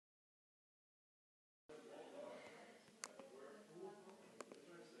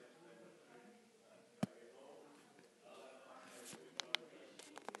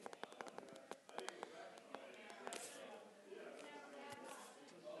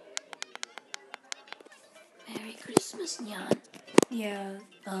Christmas, Nyan. Yeah,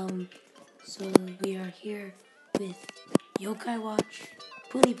 so we are here with Yokai Watch,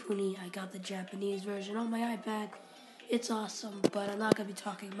 Puni Puni. I got the Japanese version on my iPad. It's awesome, but I'm not going to be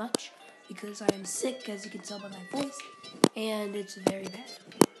talking much because I am sick, as you can tell by my voice, and it's very bad.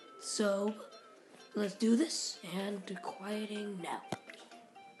 So, let's do this, and quieting now.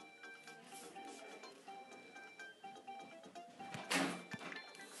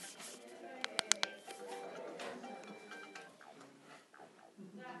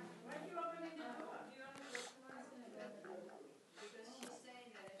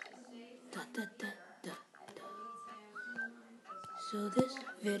 So this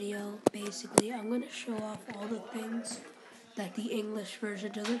video, basically, I'm going to show off all the things that the English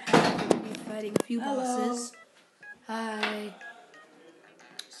version doesn't have. We're going to be fighting a few bosses. Hi.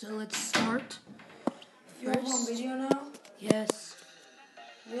 So let's start. You're on video now? Yes.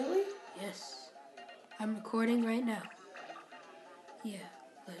 Really? Yes. I'm recording right now. Yeah,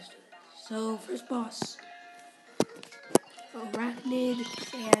 let's do this. So, first boss. Arachnid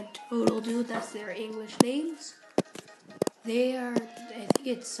and Total Dude, that's their English names. They are, I think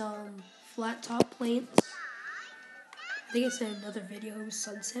it's flat top plains. I think it's in another video, it was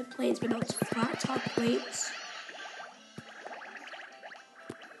sunset plains, but no, it's flat top plains.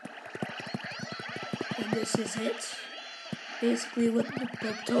 And this is it. Basically, what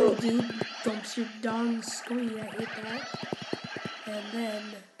the Total Dude dumps your darn screen, I hate that. And then,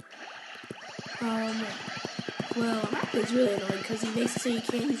 well, Arachnid's really annoying because he makes it so you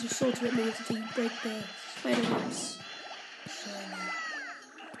can't use your soul to moves until you break the spider webs. So,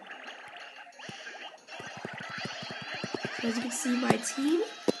 as you can see, my team,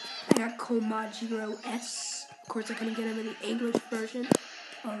 I got Komajiro S. Of course, I couldn't get him in the English version.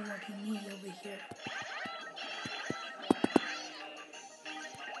 Oh, lucky me over here.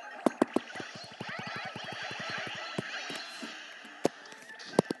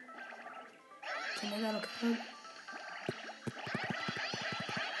 Okay, that'll come.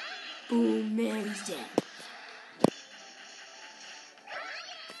 Boom, man, he's dead.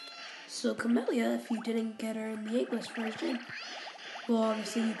 So Camellia, if you didn't get her in the English version, well,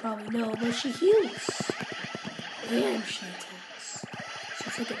 obviously you probably know, but she heals. And she attacks. So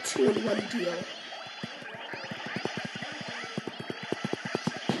it's like a 2-in-1 deal.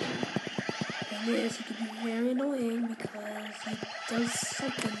 And this, it can be very annoying because he does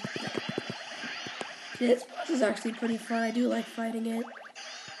something. This boss is actually pretty fun. I do like fighting it.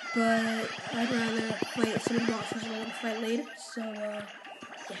 But I'd rather fight some of the bosses we're going to fight later. So, yeah.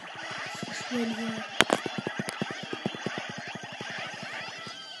 Let's just win here.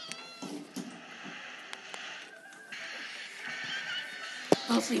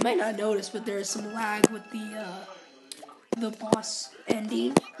 Also, you might not notice, but there is some lag with the boss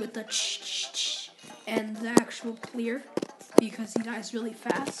ending with the ch and the actual clear because he dies really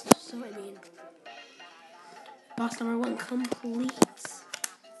fast. So, I mean, boss number 1 complete.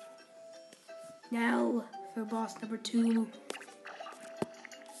 Now, for boss number 2,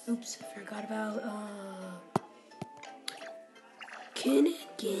 oops, I forgot about,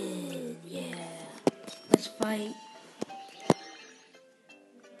 Kinnigan, yeah, let's fight.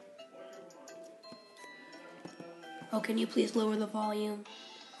 Oh, can you please lower the volume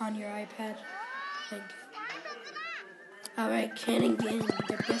on your iPad? Thank you. Alright, Kinnigan,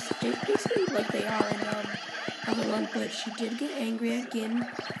 they're basically like they are in, other one, but she did get angry at Gin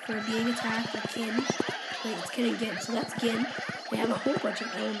for being attacked at Gin. Wait, it's Kinnigan, so that's Gin. They have a whole bunch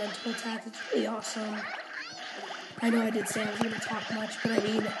of elemental attacks. It's really awesome. I know I did say I was going to talk much, but I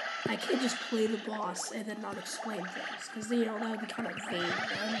mean, I can't just play the boss and then not explain things, because, you know, that would be kind of vain,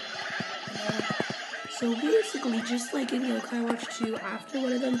 man. You know? So basically, just like in Yokai Watch 2, after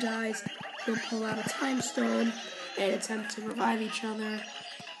one of them dies, they'll pull out a time stone and attempt to revive each other.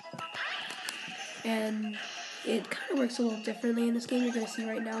 And it kind of works a little differently in this game. You're going to see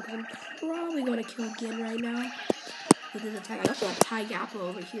right now, because I'm probably going to kill Gin right now with his attack. I also have Tai Yappa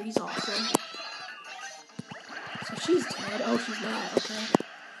over here. He's awesome. So she's dead. Oh, she's not. Okay.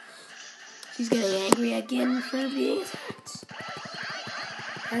 She's getting angry at Gin for being attacked.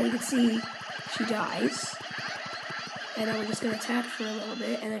 And you can see she dies. And then we're just going to attack for a little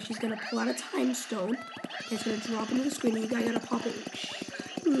bit. And then she's going to pull out a time stone. And it's going to drop into the screen. And you got to pop it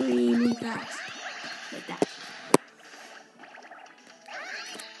extremely fast. Like that.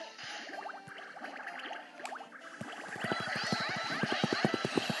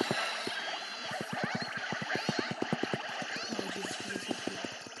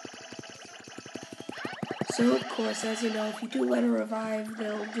 So, of course, as you know, if you do let her revive,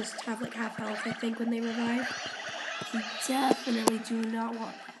 they'll just have like half health, I think, when they revive. You definitely do not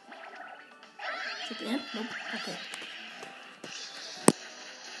want that. at the end? Nope. Okay.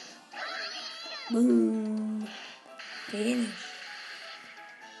 Boom. Finish.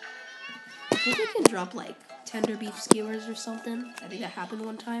 I think I can drop like tender beef skewers or something. I think that happened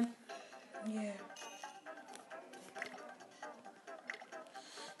one time. Yeah.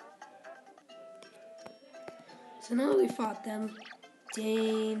 So now that we fought them,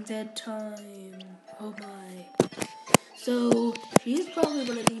 Dame dead time. Oh my. So she's probably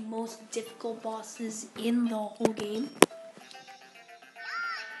one of the most difficult bosses in the whole game.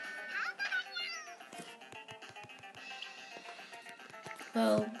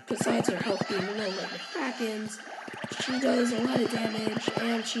 Well, besides her health being low like the Krakens, she does a lot of damage,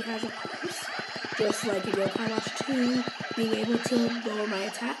 and she has a pulse. Just like in Yokai Watch 2, being able to lower my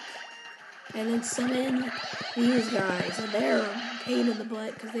attack. And then summon these guys, and they're a pain in the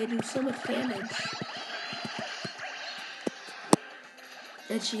butt because they do so much damage.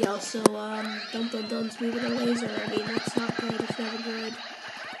 And she also, dun-dun-duns me with a laser. I mean, that's not good, it's never good.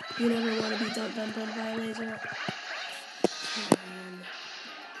 You never want to be dun-dun-dun by a laser.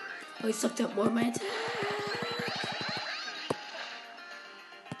 Oh, he sucked up more of my attack.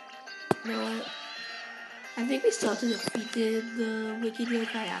 You know what? I think we still have to defeat the Wicked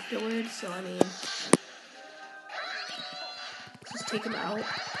Yokai afterwards, so I mean... Just take him out.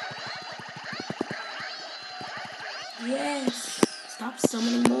 Yes. Stop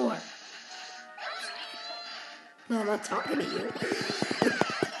summoning more. No, I'm not talking to you.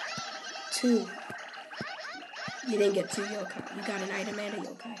 2. You didn't get 2 yokai. You got an item and a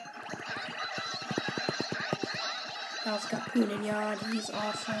yokai. I also got Puni. He's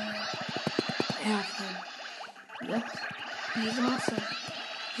awesome. Awesome. Yep. He's awesome.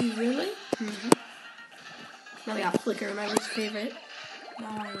 You really? Mm-hmm. Now we got Flicker, my least favorite.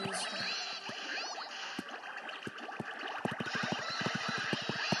 Nice.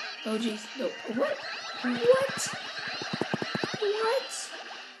 Oh jeez. No. What? What? What?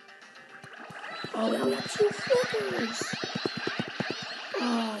 Oh, now we got 2 Flickers.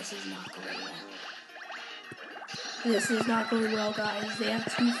 Oh, this is not going well. This is not going well, guys. They have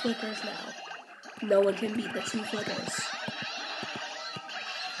 2 Flickers now. No one can beat the 2 Flickers.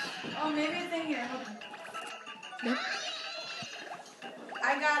 Oh, maybe it's in here. Yep.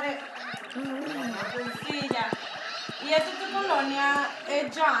 I got it. Sí, ya. ¿Y esta es tu colonia,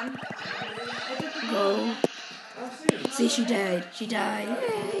 John? Go. See, she died. She died.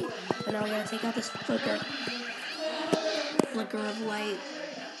 Yay. But now we gotta take out this Flicker. Flicker of light.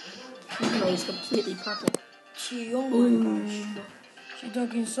 Even though he's completely purple. Oh my gosh. She's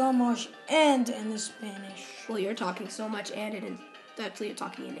talking so much and in the Spanish. Well, you're talking so much and in... Actually, you're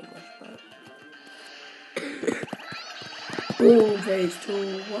talking in English, but... Oh, phase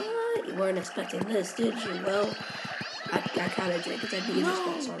 2. What? You weren't expecting this, did you? Well, I kind of did, because I beat this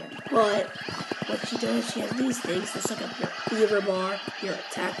boss already. But, what she does, she has these things that suck up your fever bar, your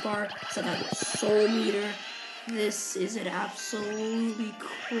attack bar, suck out your soul meter. This is an absolutely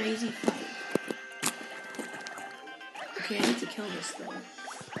crazy fight. Okay, I need to kill this thing.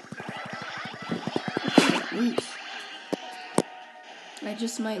 I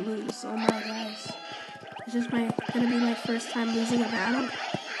just might lose. Oh my guys. This is gonna be my first time losing a battle.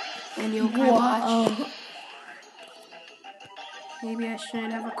 And Yokai Watch. Maybe I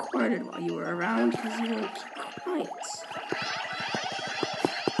shouldn't have recorded while you were around because you won't keep quiet.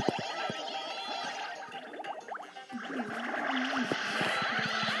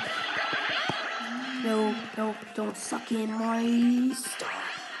 No, don't suck in my stuff.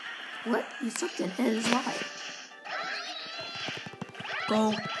 What? You sucked in his life.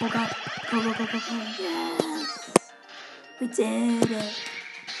 Go. Oh god. Go. Yes. We did it.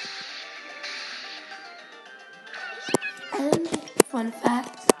 And, fun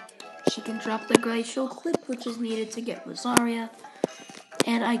fact, she can drop the glacial clip, which is needed to get Rosaria.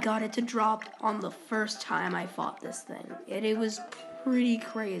 And I got it to drop on the first time I fought this thing. And it was pretty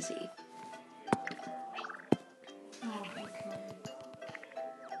crazy. Oh, okay.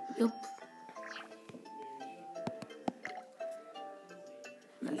 Yep.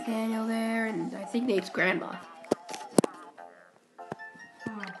 Nathaniel there, and I think Nate's grandma.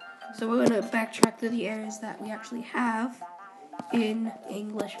 So we're going to backtrack to the areas that we actually have in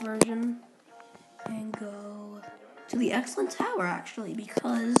English version and go to the Excellent Tower, actually,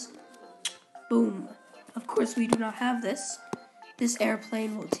 because, boom, of course we do not have this. This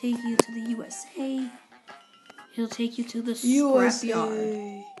airplane will take you to the USA. It'll take you to the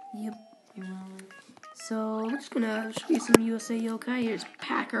scrapyard. Yep. So I'm just going to show you some USA yokai. Here's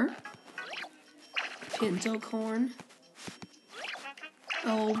Packer, Pinto Corn,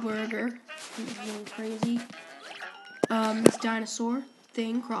 Burger, he's really crazy. This dinosaur,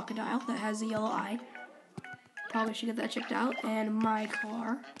 thing, crocodile, that has a yellow eye. Probably should get that checked out. And my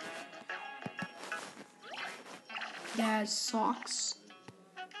car that has socks.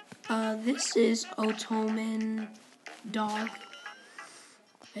 This is Ottoman dog,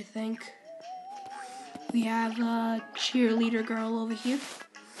 I think. We have a cheerleader girl over here.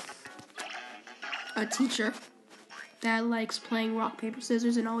 A teacher that likes playing rock, paper,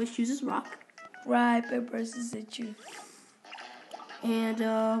 scissors and always chooses rock. Right, paper, scissors. And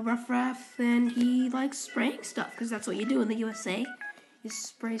Ruff Ruff, and he likes spraying stuff, because that's what you do in the USA. You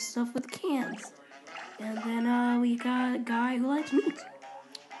spray stuff with cans. And then we got a guy who likes meat.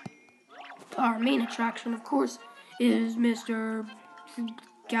 Our main attraction, of course, is Mr.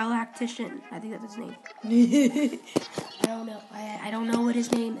 Galactician. I think that's his name. I don't know. I don't know what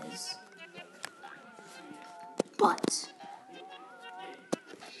his name is. But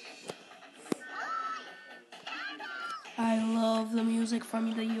I love the music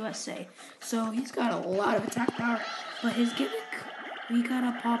from the USA. So he's got a lot of attack power. But his gimmick, we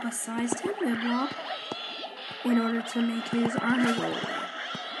gotta pop a size 10 mid-block in order to make his armor go away.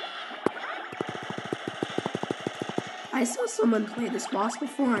 I saw someone play this boss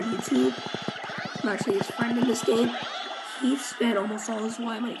before on YouTube. I'm actually his friend in this game. He spent almost all his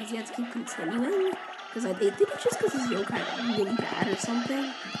Y money because he had to keep continuing. Because I think it's just because his yokai really bad or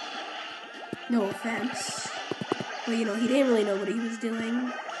something. No offense. But you know, he didn't really know what he was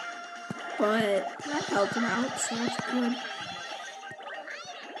doing. But that helped him out, so that's good.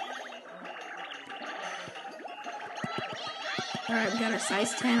 Alright, we got our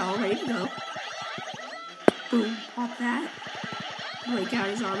size 10 all ready to go. Boom, pop that. Break out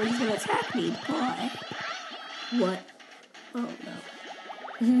his armor. He's gonna attack me, but what? Oh no.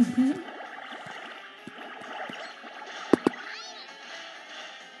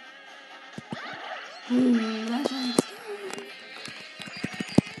 Ooh, that's right.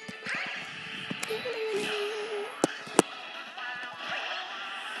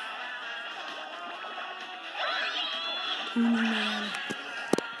 Puni man.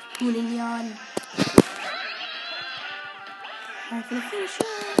 Puni yan. Alright, for the finisher.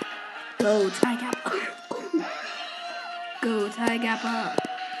 Go, Tigappa. Go, Tigappa.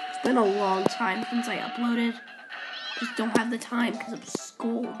 It's been a long time since I uploaded. Just don't have the time because of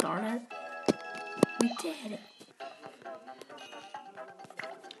school, darn it. We did it.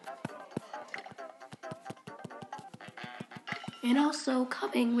 And also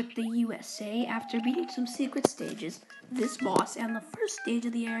coming with the USA, after beating some secret stages, this boss and the first stage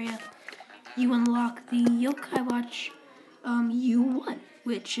of the area, you unlock the Yokai Watch U1,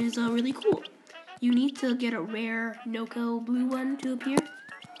 which is really cool. You need to get a rare Noko blue one to appear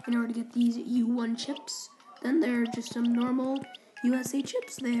in order to get these U1 chips. Then there are just some normal USA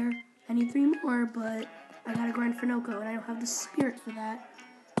chips there. I need 3 more, but I gotta grind for Noko, and I don't have the spirit for that.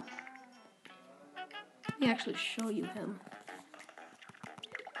 Let me actually show you him.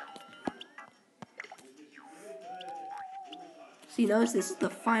 So you notice this is the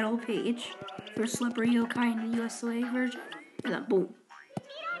final page for Slippery Yokai in the USA version, and then boom.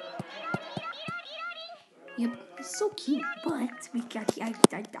 Yep, it's so cute, but I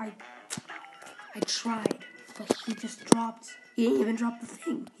tried, but he just dropped. He didn't even drop the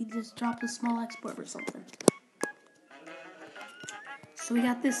thing. He just dropped a small export or something. So we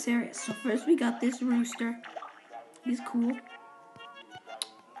got this area. So first we got this rooster. He's cool.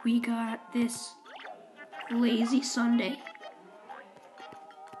 We got this Lazy Sunday.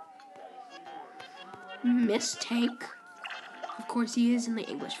 Miss Tank. Of course he is in the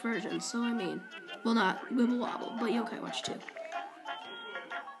English version, so I mean, well not Wibble Wobble, but Yokai Watch 2.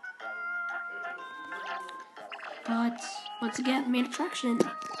 But once again, main attraction,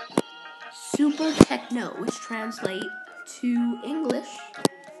 Super Techno, which translates to English,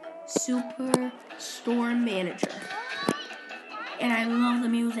 Super Store Manager. And I love the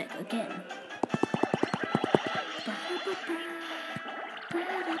music again.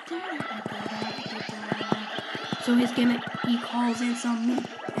 So his gimmick, he calls in some meat,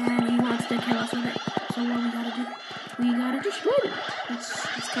 and he wants to kill us with it. So what we gotta do? We gotta destroy them.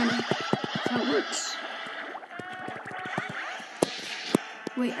 That's kind of how it works.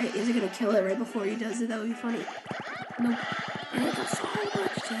 Wait, is it gonna kill it right before he does it? That would be funny. Nope. And it does so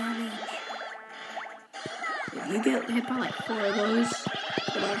much damage. If you get hit by like 4 of those,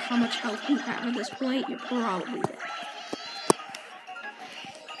 no matter how much health you have at this point, you're probably dead.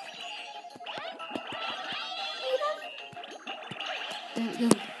 There we go.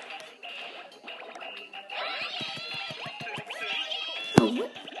 Oh,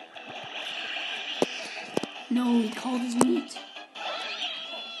 what? No, he called his meat.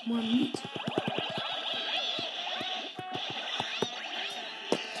 More meat.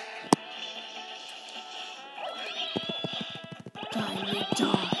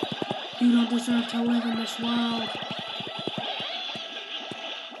 You don't deserve to live in this world.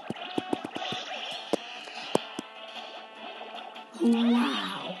 Oh,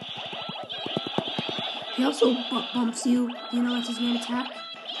 wow. He also bumps you. You know that's his main attack?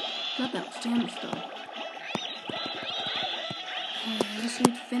 Not that much damage, though. I just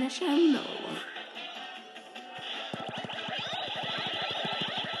need to finish him? No.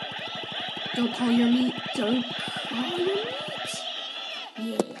 Don't call your meat. Don't call your meat.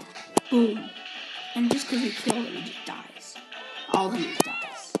 Yeah. Boom. And just because we killed him, he just dies. All the meat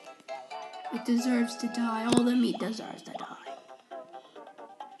dies. It deserves to die. All the meat deserves to die.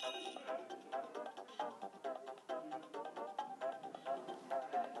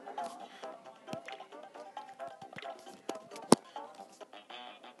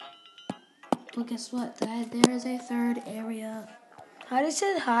 But guess what? There is a third area. How do you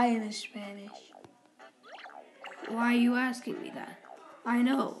say hi in Spanish? Why are you asking me that? I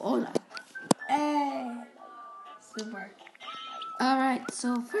know. Hola. Hey. Super. Alright,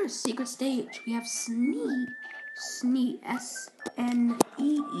 so first, secret stage. We have Snee. Snee.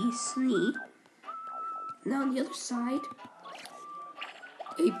 S-N-E-E. Snee. Now on the other side,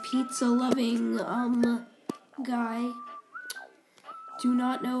 a pizza-loving, guy. Do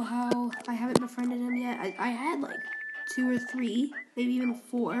not know how. I haven't befriended him yet. I had like 2 or 3, maybe even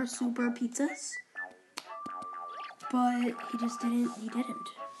 4 super pizzas. But he just didn't. He didn't.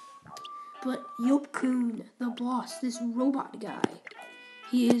 But Yop-kun, the boss, this robot guy,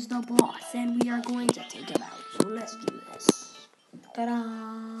 he is the boss, and we are going to take him out. So let's do this. Ta-da!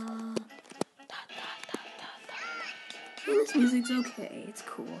 And this music's okay. It's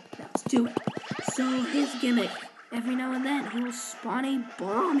cool. Now let's do it. So his gimmick, every now and then, he will spawn a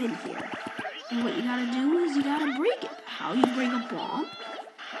bomb in here. And what you gotta do is you gotta break it. How you break a bomb?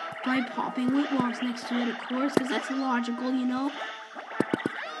 By popping loot blocks next to it, of course, because that's logical, you know?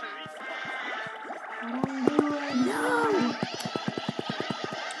 No!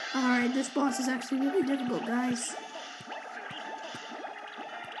 Alright, this boss is actually really difficult, guys.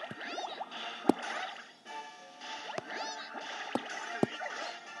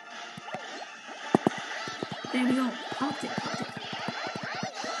 There we go. Popped it.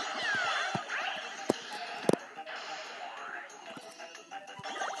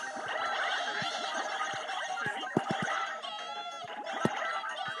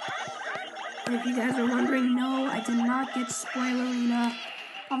 And if you guys are wondering, no, I did not get spoilerina.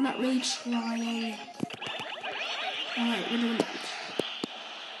 I'm not really trying. Alright, we're doing that.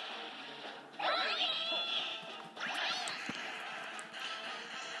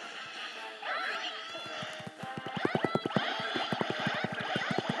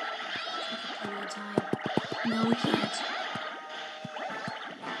 No, we can't.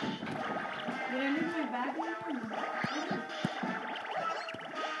 Did I move my bag in?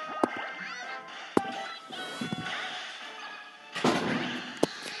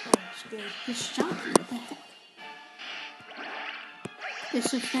 Just shot me. What the heck? This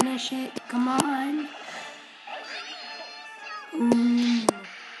should finish it. Come on.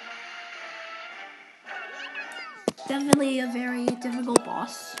 Definitely a very difficult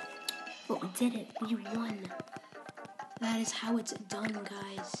boss. But we did it. We won. That is how it's done,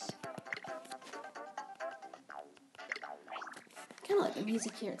 guys. Kind of like the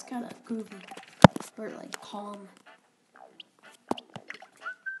music here. It's kind of groovy. Or like calm.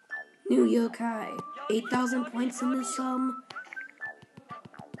 New yokai. 8,000 points in this,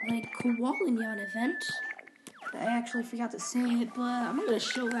 like, Kowalinyan event. I actually forgot to say it, but I'm not going to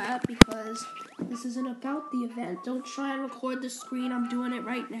show that because this isn't about the event. Don't try and record the screen. I'm doing it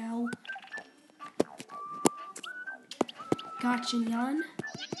right now. Gotcha, Yan.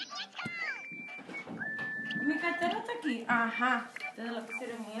 Mi cartera está aquí. Ajá. Ustedes lo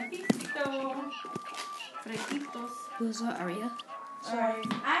pusieron en el piso. Fresquitos. Who's Aria? Sorry.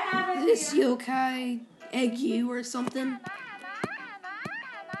 I have it This here. yokai egg you or something.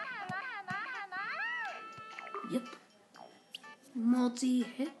 Yep.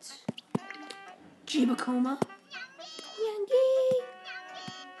 Multi-hit. Jibakoma. Yangi.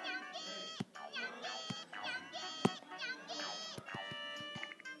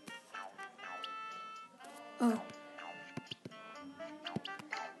 Oh.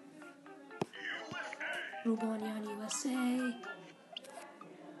 Rubonyan USA.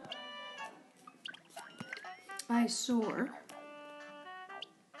 I soar.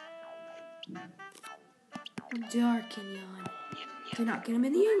 Darkinyan. Do not get him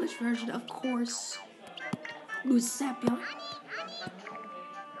in the English version, of course. Usapion.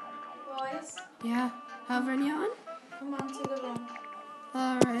 Boys, Yeah. Havernyan. come on to the room.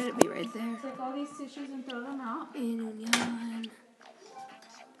 Alright, it'll be right there. Take all these tissues and throw them out. Inunyan.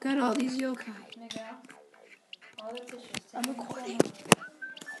 Got all these yokai. Miguel, all the tissues. I'm recording.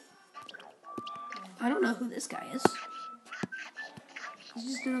 I don't know who this guy is. He's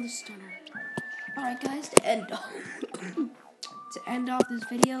just another stunner. Alright guys, to end off this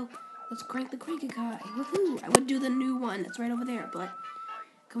video, let's crank the Crank-a-kai. Woohoo! I would do the new one that's right over there, but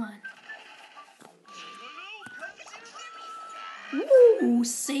come on. Woo!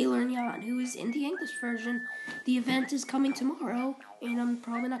 Sailor Nyan, who is in the English version. The event is coming tomorrow, and I'm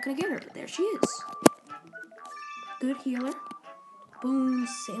probably not gonna get her, but there she is. Good healer. Boom!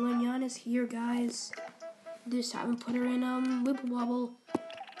 Sailor Nyan is here, guys. Just haven't put her in Wibble Wobble.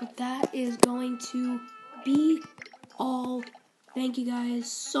 But that is going to be all. Thank you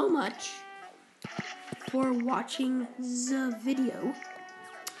guys so much for watching the video.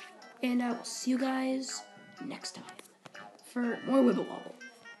 And I will see you guys next time for more Wibble Wobble.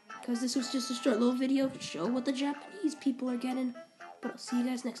 Because this was just a short little video to show what the Japanese people are getting. But I'll see you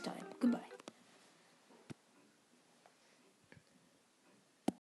guys next time. Goodbye.